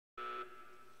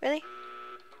Really?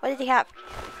 What did he have?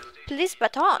 Police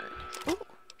baton. Ooh,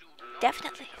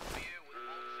 definitely.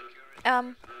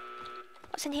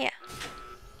 What's in here?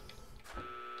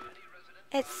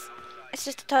 It's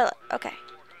just a toilet. Okay.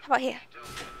 How about here?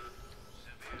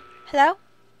 Hello?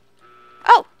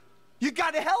 Oh! You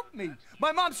gotta help me!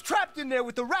 My mom's trapped in there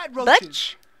with the rat roaches!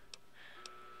 Butch?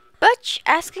 Butch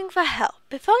asking for help.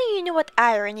 If only you knew what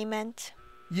irony meant.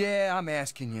 Yeah, I'm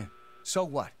asking you. So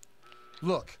what?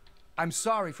 Look, I'm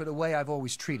sorry for the way I've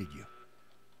always treated you.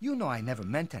 You know I never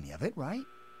meant any of it, right?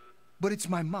 But it's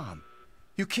my mom.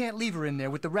 You can't leave her in there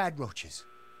with the rat roaches.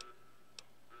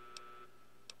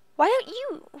 Why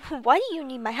do you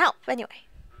need my help anyway?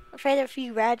 Afraid of a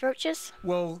few rat roaches?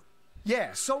 Well,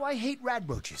 yeah, so I hate rat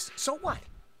roaches. So what?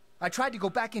 I tried to go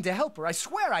back in to help her, I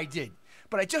swear I did.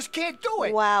 But I just can't do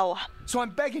it. Wow. So I'm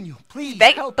begging you, please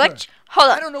help Butch, her.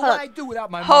 hold on. I don't know what I'd do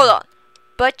without my mom. Hold on.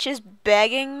 Butch is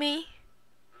begging me?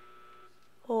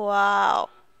 Wow.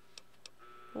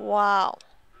 Wow.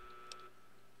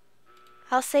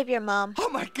 I'll save your mom. Oh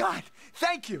my God,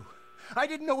 thank you. I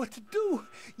didn't know what to do.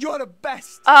 You're the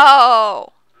best.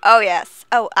 Oh. Oh yes.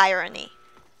 Oh, irony.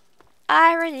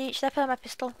 Irony. Should I put on my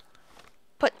pistol?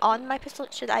 Put on my pistol?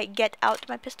 Should I get out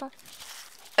my pistol?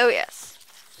 Oh yes.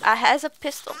 I has a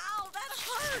pistol. Ow, that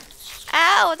hurts!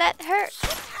 Ow, that hurt.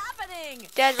 What's happening?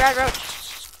 Dead rat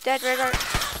roach. Dead rat roach.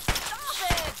 Stop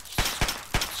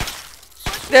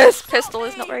it! This pistol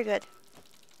is not very good.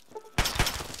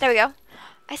 There we go.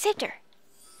 I saved her.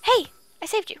 Hey, I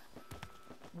saved you.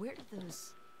 Where did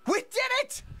those... We did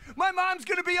it! My mom's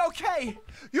gonna be okay.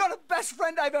 You're the best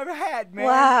friend I've ever had, man.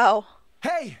 Wow.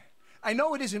 Hey, I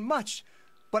know it isn't much,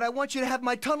 but I want you to have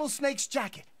my tunnel snake's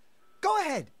jacket. Go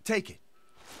ahead, take it.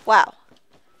 Wow.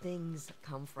 things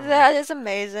come from? That is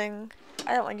amazing.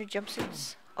 I don't want your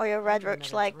jumpsuits. Or your red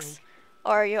roach legs.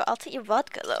 Or your... I'll take your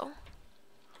vodka, though.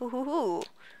 Hoo hoo hoo.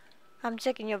 I'm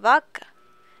taking your vodka.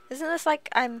 Isn't this like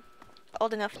I'm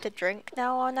old enough to drink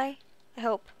now, aren't I? I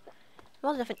hope. I'm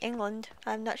old enough in England.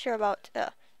 I'm not sure about...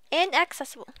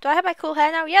 inaccessible. Do I have my cool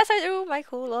hair now? Yes, I do! My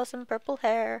cool, awesome purple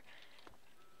hair.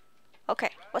 Okay,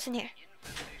 what's in here?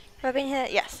 Have I been here?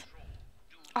 Yes.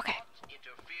 Okay.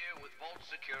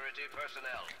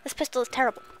 This pistol is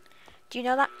terrible. Do you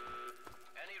know that?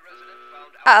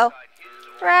 Uh-oh.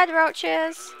 Red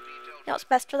roaches. You know what's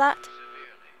best for that?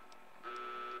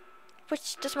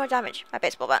 Which does more damage? My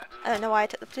baseball bat. I don't know why I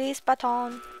took the police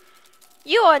baton.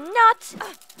 You are not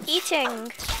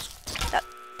eating that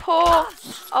poor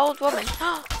old woman.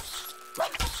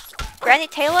 Granny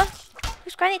Taylor?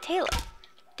 Who's Granny Taylor?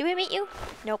 Do we meet you?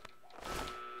 Nope.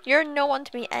 You're no one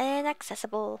to be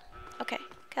inaccessible. Okay,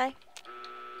 okay.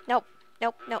 Nope,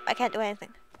 nope, nope. I can't do anything.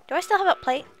 Do I still have a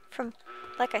plate from,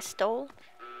 like, I stole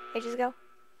ages ago?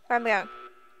 Where am I going?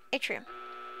 Atrium.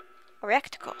 A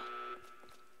reactacle.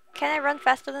 Can I run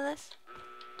faster than this?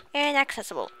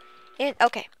 Inaccessible.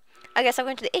 Okay. I guess I'm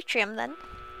going to the atrium then.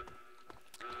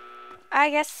 I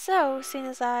guess so, seeing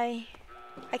as I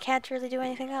can't really do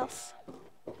anything else.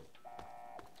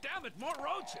 Damn it, more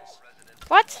roaches!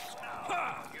 What?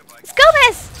 It's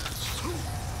Gomez!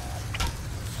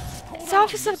 It's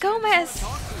Officer Gomez!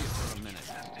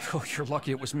 Oh, you're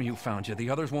lucky it was me who found you. The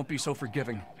others won't be so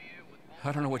forgiving.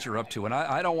 I don't know what you're up to, and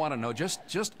I don't want to know.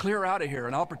 Just clear out of here,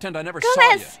 and I'll pretend I never saw you.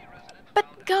 Gomez!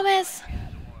 But Gomez!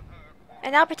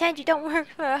 And I'll pretend you don't work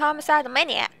for a homicidal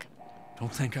maniac.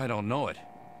 Don't think I don't know it.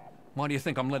 Why do you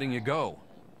think I'm letting you go?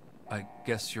 I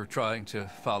guess you're trying to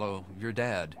follow your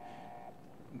dad.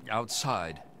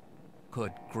 Outside.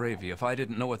 Good gravy. If I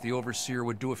didn't know what the overseer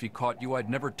would do if he caught you, I'd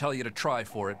never tell you to try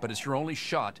for it, but it's your only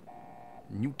shot.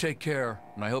 And you take care,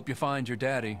 and I hope you find your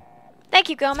daddy. Thank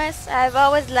you, Gomez. I've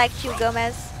always liked you,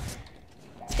 Gomez.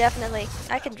 Definitely.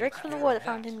 I can drink from the water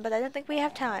fountain, but I don't think we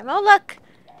have time. Oh, look!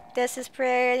 This is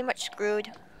pretty much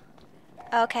screwed.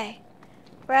 Okay.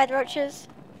 Red roaches.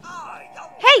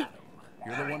 Hey!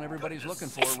 You're the one everybody's looking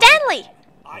for, It's right? Stanley!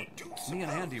 Me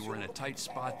and Andy were in a tight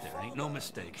spot there. Ain't no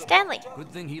mistake. Stanley! Good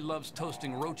thing he loves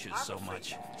toasting roaches so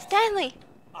much. Stanley!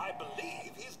 I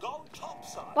believe he's gone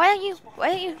topside. Why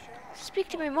don't you speak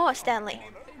to me more, Stanley?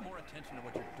 Pay more attention to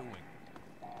what you're doing.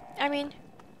 I mean,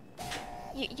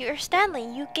 you're Stanley.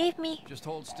 You gave me... Just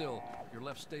hold still. Your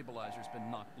left stabilizer's been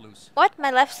knocked loose. What?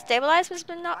 My left stabilizer's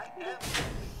been knocked?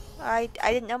 I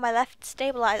didn't know my left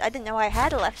stabilizer. I didn't know I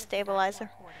had a left stabilizer.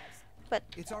 But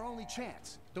It's our only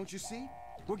chance. Don't you see?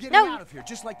 We're getting No, out of here,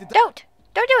 just like the... don't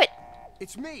do it.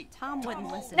 It's me. Tom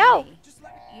wouldn't listen No. to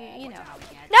me. You know how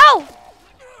he gets. No.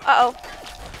 Uh-oh.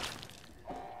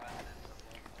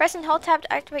 Press and hold tab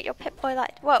to activate your Pip-Boy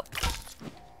light. Whoa.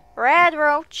 Red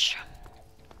roach.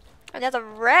 Another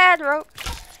red roach.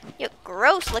 You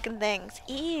gross looking things.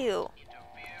 Ew.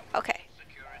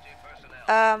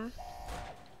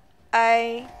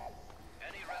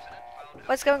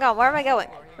 What's going on? Where am I going?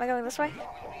 Am I going this way?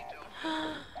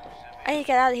 I need to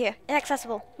get out of here.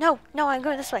 Inaccessible. No, no, I'm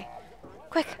going this way.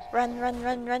 Quick. Run, run,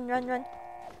 run, run, run, run.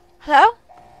 Hello?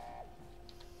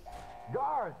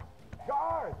 Guard!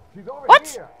 Guard! She's over What?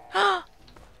 here!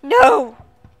 No!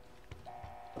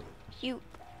 You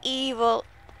evil,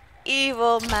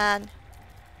 evil man.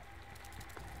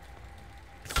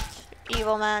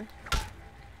 Evil man.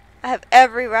 I have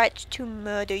every right to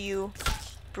murder you.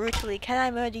 Brutally. Can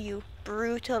I murder you?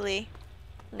 Brutally.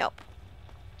 Nope.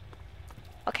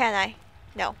 Or can I?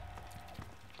 No.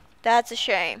 That's a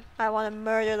shame. I want to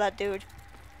murder that dude.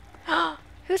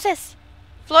 Who's this?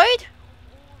 Floyd?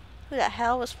 Who the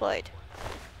hell was Floyd?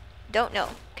 Don't know.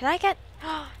 Can I get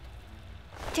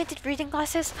tinted reading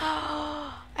glasses?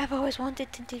 I've always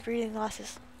wanted tinted reading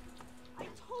glasses. I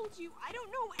told you, I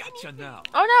don't know Gotcha now.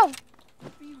 Oh no!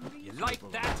 You like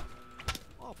that?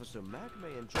 Officer Mac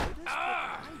may enjoy this, but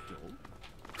I don't.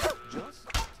 Just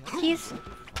tell He's... me where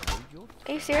to find your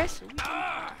Are you serious? so we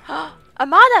can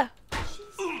Amada!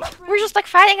 She's We're just like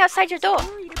fighting outside your door.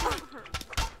 worried about her.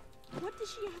 What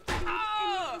does she have to do with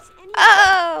any of this anyway?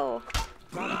 Oh!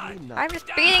 probably not. I'm just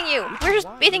beating you. We're just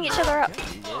beating each other up. Tell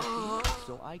me where she is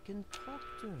so I can talk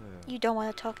to her. You don't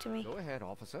want to talk to me. Go ahead,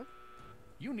 officer.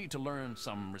 You need to learn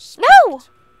some respect. No!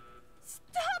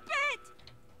 Stop it!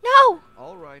 No!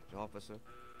 All right, officer.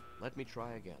 Let me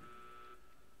try again.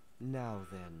 Now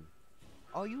then,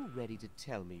 are you ready to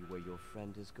tell me where your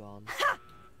friend has gone?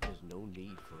 There's no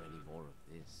need for any more of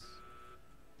this.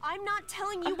 I'm not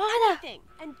telling you Amada. anything,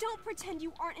 and don't pretend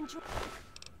you aren't enjoying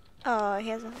Oh, he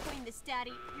hasn't. this,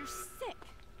 Daddy. You're sick.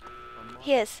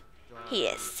 He is. He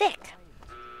is sick.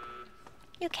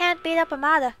 You can't beat up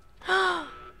Amada.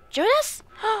 Jonas?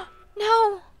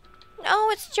 No. No,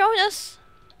 it's Jonas.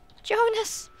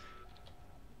 Jonas.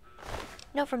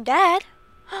 No, from Dad.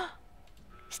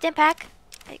 Stimpack.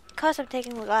 Because I'm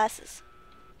taking the glasses.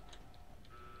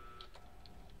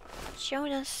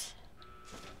 Jonas.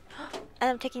 And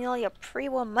I'm taking all your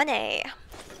pre-war money.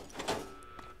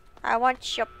 I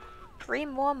want your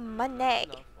pre-war money.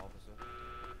 Enough,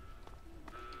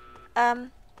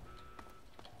 officer.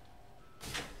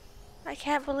 I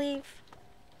can't believe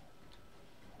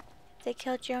they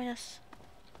killed Jonas.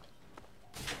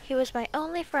 He was my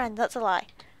only friend. That's a lie.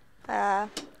 I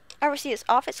received his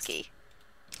office key.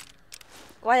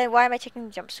 Why am I taking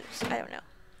jumpsuits? I don't know.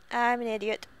 I'm an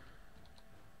idiot.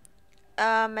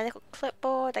 Medical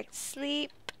clipboard. I can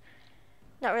sleep.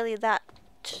 Not really that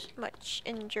much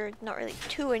injured. Not really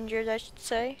too injured, I should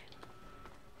say.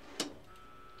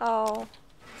 Oh,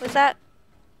 was that?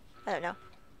 I don't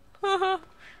know.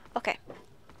 Okay.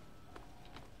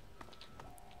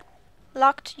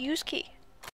 Locked use key.